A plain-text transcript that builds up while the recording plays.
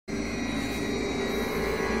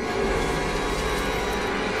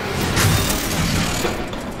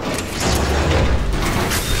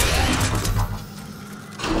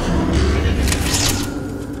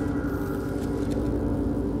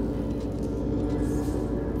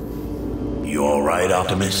right,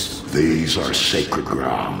 Optimus? These are sacred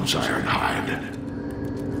grounds, Ironhide.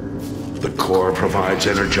 The core provides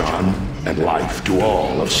energon and life to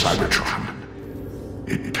all of Cybertron.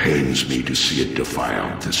 It pains me to see it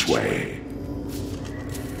defiled this way.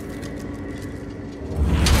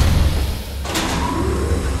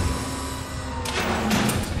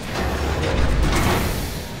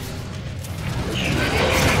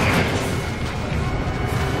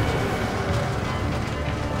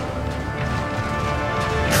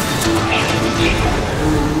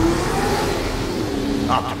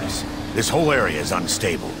 Optimus, this whole area is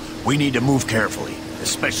unstable. We need to move carefully,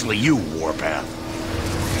 especially you, Warpath.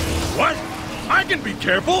 What? I can be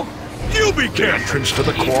careful. You be The careful. entrance to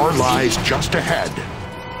the core lies just ahead.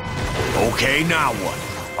 Okay, now what?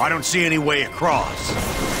 I don't see any way across.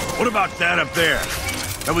 What about that up there?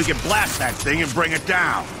 Then we can blast that thing and bring it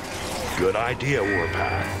down. Good idea,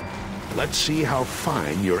 Warpath. Let's see how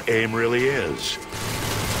fine your aim really is.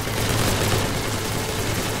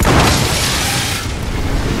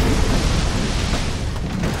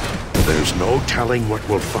 There's no telling what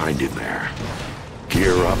we'll find in there.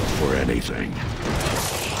 Gear up for anything.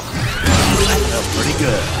 Felt pretty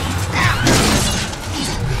good.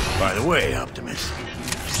 By the way, Optimus,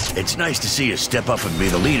 it's nice to see you step up and be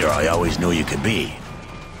the leader I always knew you could be.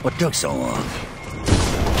 What took so long?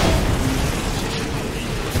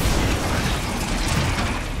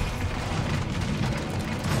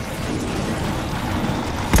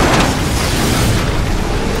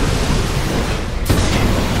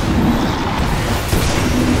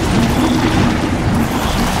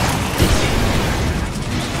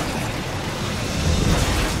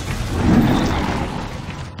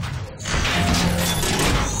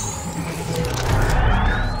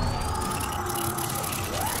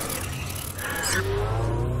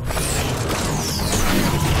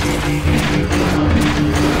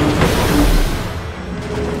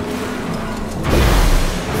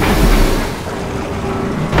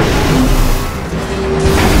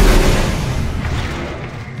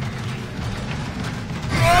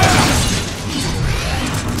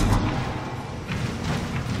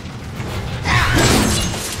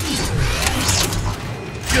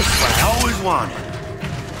 Just what I always wanted.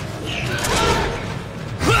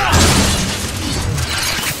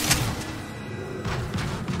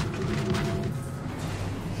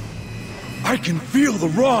 I can feel the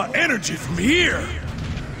raw energy from here.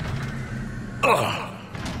 Ugh.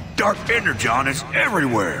 Dark energon is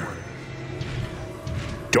everywhere.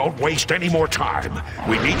 Don't waste any more time.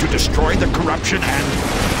 We need to destroy the corruption and...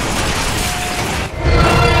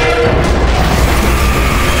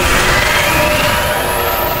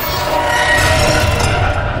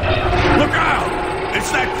 Look out!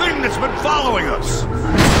 It's that thing that's been following us!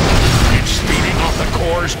 It's feeding off the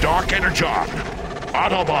core's dark energon.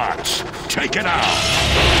 Autobots, take it out!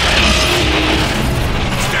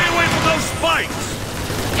 Stay away from those spikes!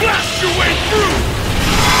 Blast your way through!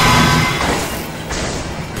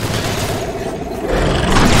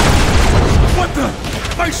 What the?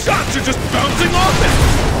 My shots are just bouncing off it!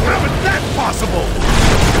 How is that possible?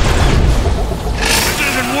 This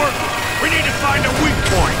isn't working! We need to find a weak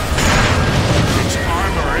point! Its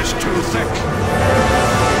armor is too thick.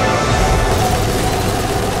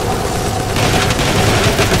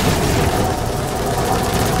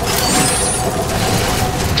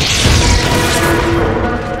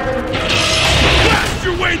 Blast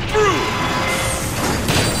your way through!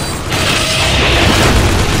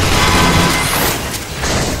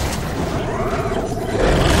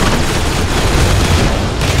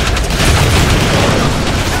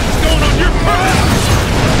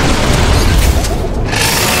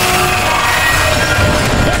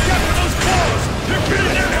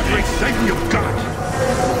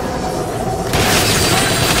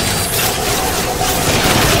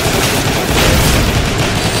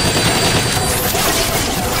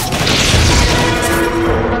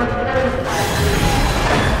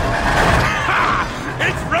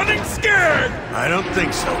 I don't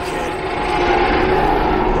think so, kid.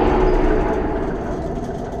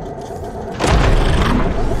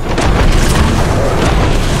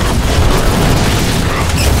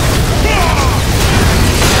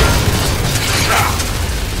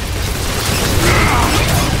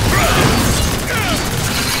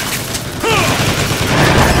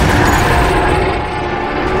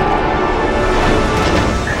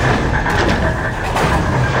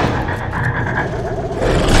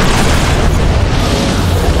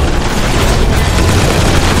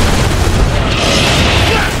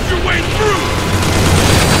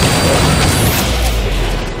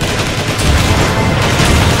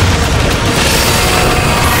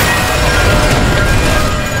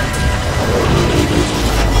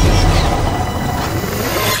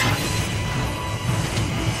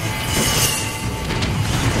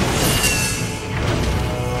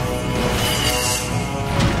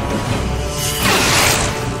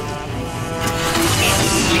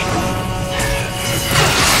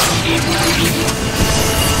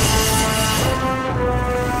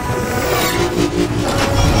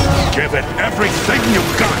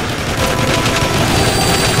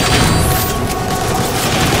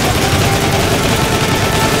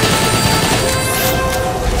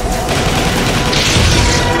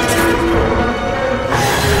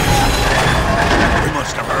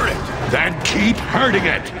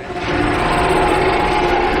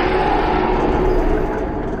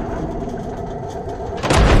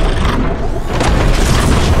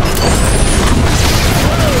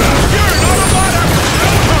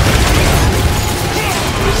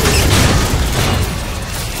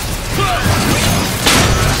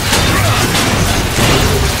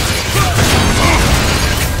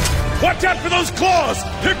 Watch out for those claws!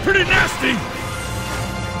 They're pretty nasty!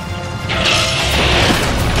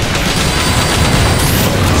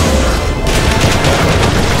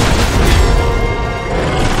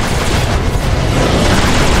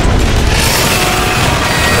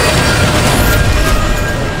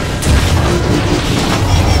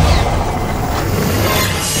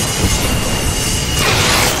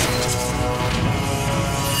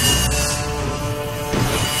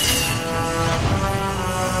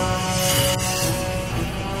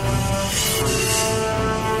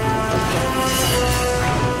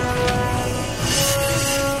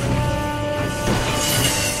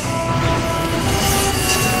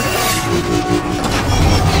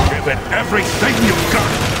 Give it everything you've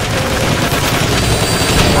got!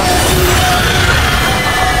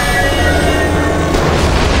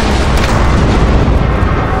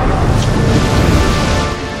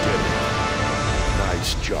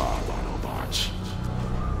 Nice job, Autobots.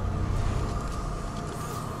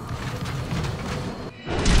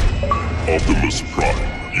 Optimus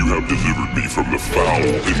Prime, you have delivered me from the foul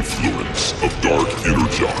influence of Dark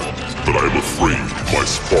Energon, but I am afraid my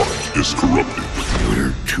spark is corrupted.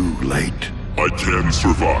 You're too late. I can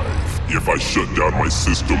survive if I shut down my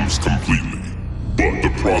systems completely, but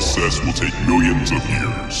the process will take millions of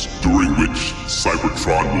years, during which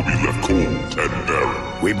Cybertron will be left cold and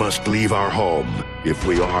barren. We must leave our home if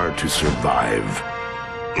we are to survive.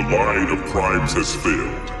 The line of crimes has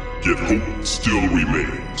failed, yet hope still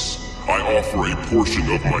remains. I offer a portion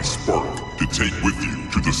of my spark to take with you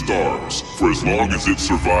to the stars. For as long as it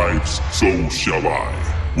survives, so shall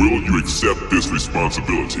I. Will you accept this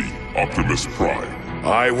responsibility, Optimus Prime?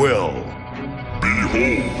 I will.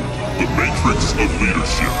 Behold, the Matrix of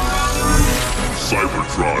Leadership.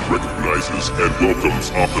 Cybertron recognizes and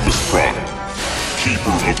welcomes Optimus Prime,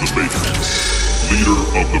 Keeper of the Matrix, leader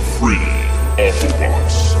of the free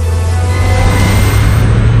Autobots.